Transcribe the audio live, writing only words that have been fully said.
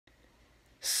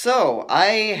So,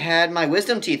 I had my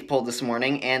wisdom teeth pulled this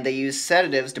morning, and they used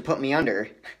sedatives to put me under.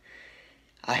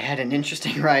 I had an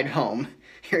interesting ride home.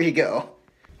 Here you go.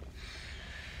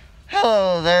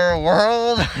 Hello there,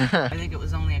 world. I think it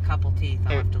was only a couple teeth.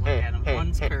 I'll have to look at them.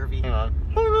 One's curvy. Hang on.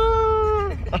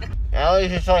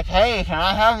 Ellie's just like, hey, can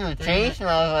I have your teeth? And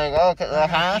I was like, oh, the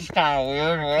hand's kind of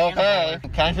weird. We're okay.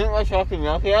 Can I drink my chocolate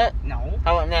milk yet? No.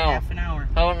 How about now? Half an hour.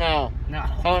 How about now? No.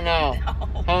 How about now? No. How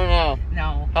about now?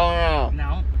 No. How about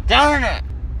now? No. Darn it!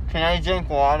 Can I drink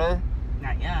water?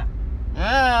 Not yet.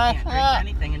 Yeah, Can't drink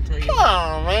anything until you... Come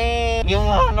on, man. You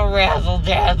want to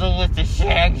razzle-dazzle with the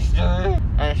shagster?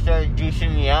 And it started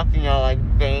juicing me up, you know, like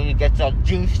Bane gets all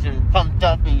juiced and pumped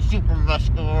up and super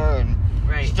muscular and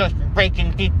starts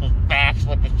breaking people's backs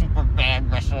like a super bad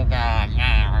wrestler guy.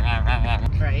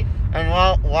 Right. And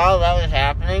while that was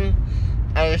happening,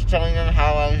 I was telling them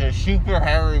how I was a super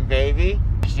hairy baby.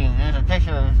 There's a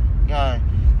picture of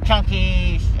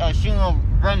chunky Sumo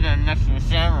Brendan next to the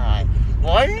samurai.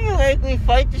 Why didn't you make me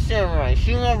fight the samurai?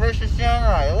 Sumo versus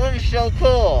samurai. It would be so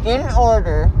cool. In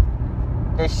order,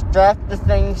 they strapped the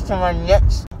things to my neck.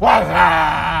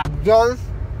 Darth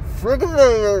friggin'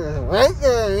 Vader is right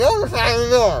there on the other side of the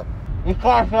door. We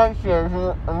crossed upstairs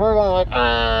and we're going like,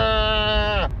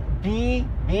 ah! B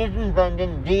as in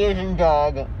Brendan, D as in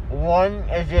dog, 1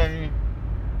 as in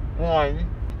 1.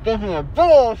 Gives me a big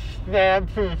old stab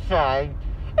to the side.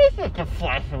 It's just a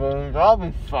flesh wound. I'll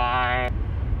be fine.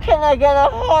 Can I get a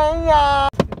Hoya?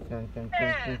 Guy's looking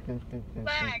at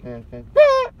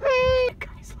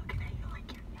you like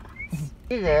you're nuts.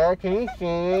 Hey there, can you see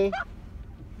me?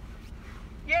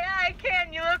 Yeah, I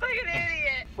can. You look like an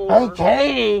idiot. Hey,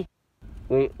 Katie!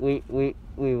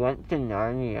 We went to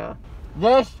Narnia.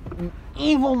 This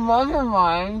evil mother of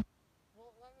mine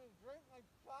won't let me drink my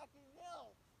fucking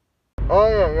milk. Oh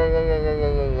yeah.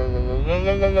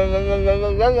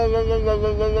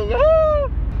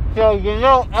 So you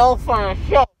know Elf on a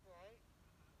Shelf, right?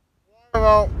 What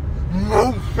about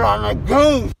Moose on a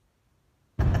Goose?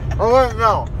 Oh wait,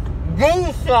 no.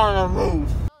 Goose on a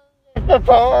Moose. The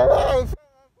paradise.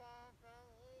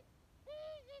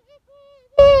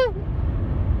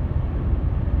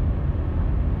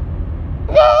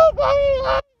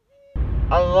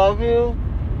 I love you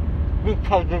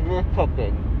because of your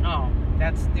cooking. Oh,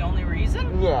 that's the only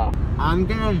reason? Yeah. I'm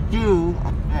gonna do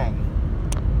a thing.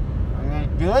 I'm gonna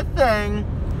do a thing.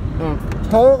 It's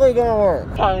totally gonna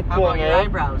work. How about your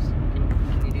eyebrows?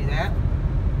 Can you do that?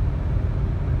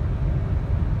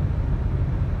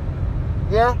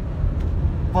 Yeah.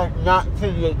 But not to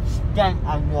the extent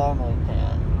I normally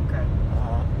can. Okay.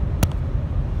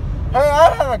 Hey,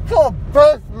 I have a cool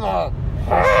birthmark!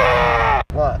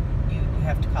 What? You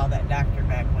have to call that doctor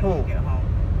back when you get home.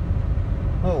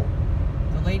 Who?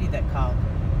 The lady that called.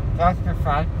 Dr.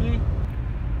 Fauci?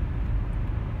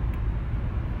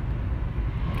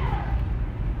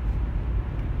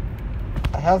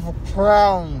 I have a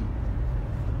crown.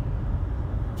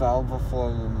 Bow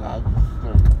before your majesty.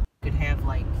 You could have,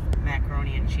 like,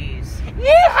 macaroni and cheese.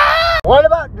 Yeehaw! What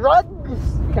about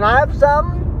drugs? Can I have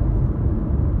some?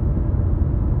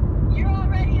 You're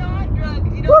already on drugs.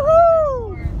 You don't Woohoo!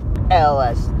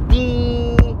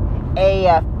 LSD,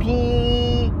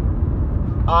 AFP,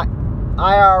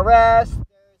 IRS. There's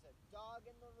a dog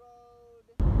in the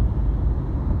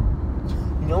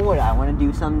road. You know what I want to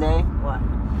do someday? What?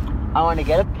 I want to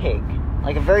get a pig,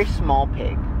 like a very small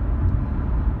pig,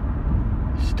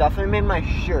 stuff him in my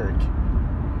shirt,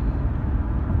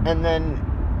 and then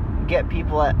get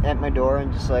people at my door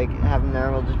and just like have them there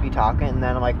and we'll just be talking, and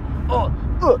then I'm like,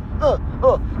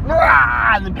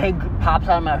 and the pig pops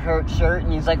out of my shirt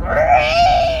and he's like,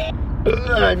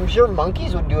 I'm sure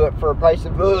monkeys would do it for a price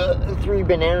of 3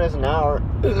 bananas an hour.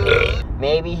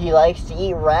 Maybe he likes to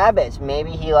eat rabbits.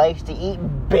 Maybe he likes to eat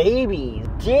babies.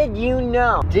 Did you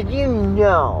know? Did you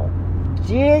know?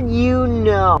 Did you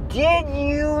know? Did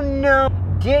you know?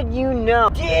 Did you know?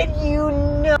 Did you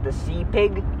know? The sea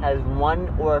pig has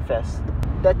 1 orifice.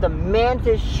 That the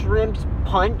mantis shrimp's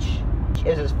punch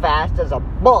is as fast as a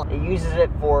bullet. It uses it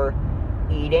for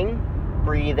eating,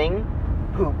 breathing,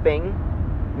 pooping,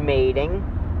 mating,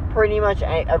 pretty much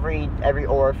every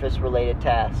orifice related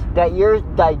task. That your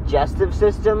digestive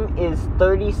system is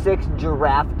 36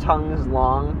 giraffe tongues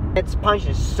long. Its punch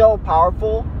is so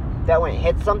powerful that when it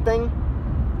hits something,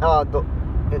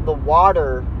 the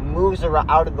water moves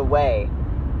out of the way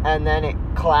and then it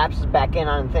collapses back in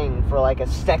on a thing for like a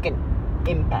second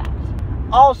impact.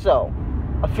 Also,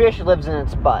 a fish lives in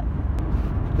its butt.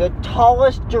 The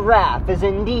tallest giraffe is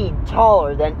indeed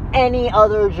taller than any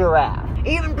other giraffe.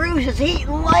 Even Bruce is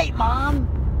eating light, Mom.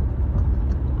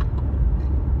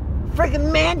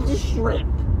 Freaking mantis shrimp.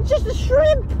 It's just a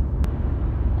shrimp.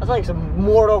 That's like some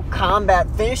Mortal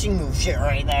Kombat finishing move shit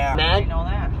right there. How do Man, you know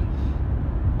that?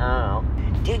 I don't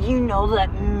know. Did you know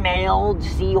that male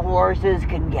seahorses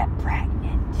can get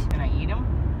pregnant? Can I eat them?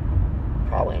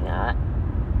 Probably not.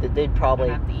 They'd probably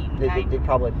They're not the eating kind? they'd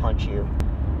probably punch you.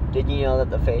 Did you know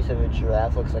that the face of a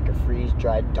giraffe looks like a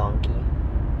freeze-dried donkey?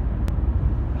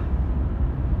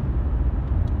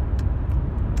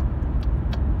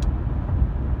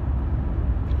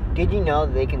 Did you know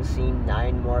that they can see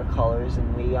 9 more colors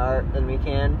than we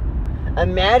can?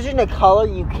 Imagine a color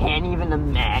you can't even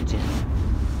imagine.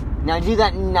 Now do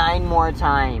that 9 more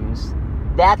times.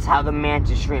 That's how the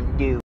mantis shrimp do.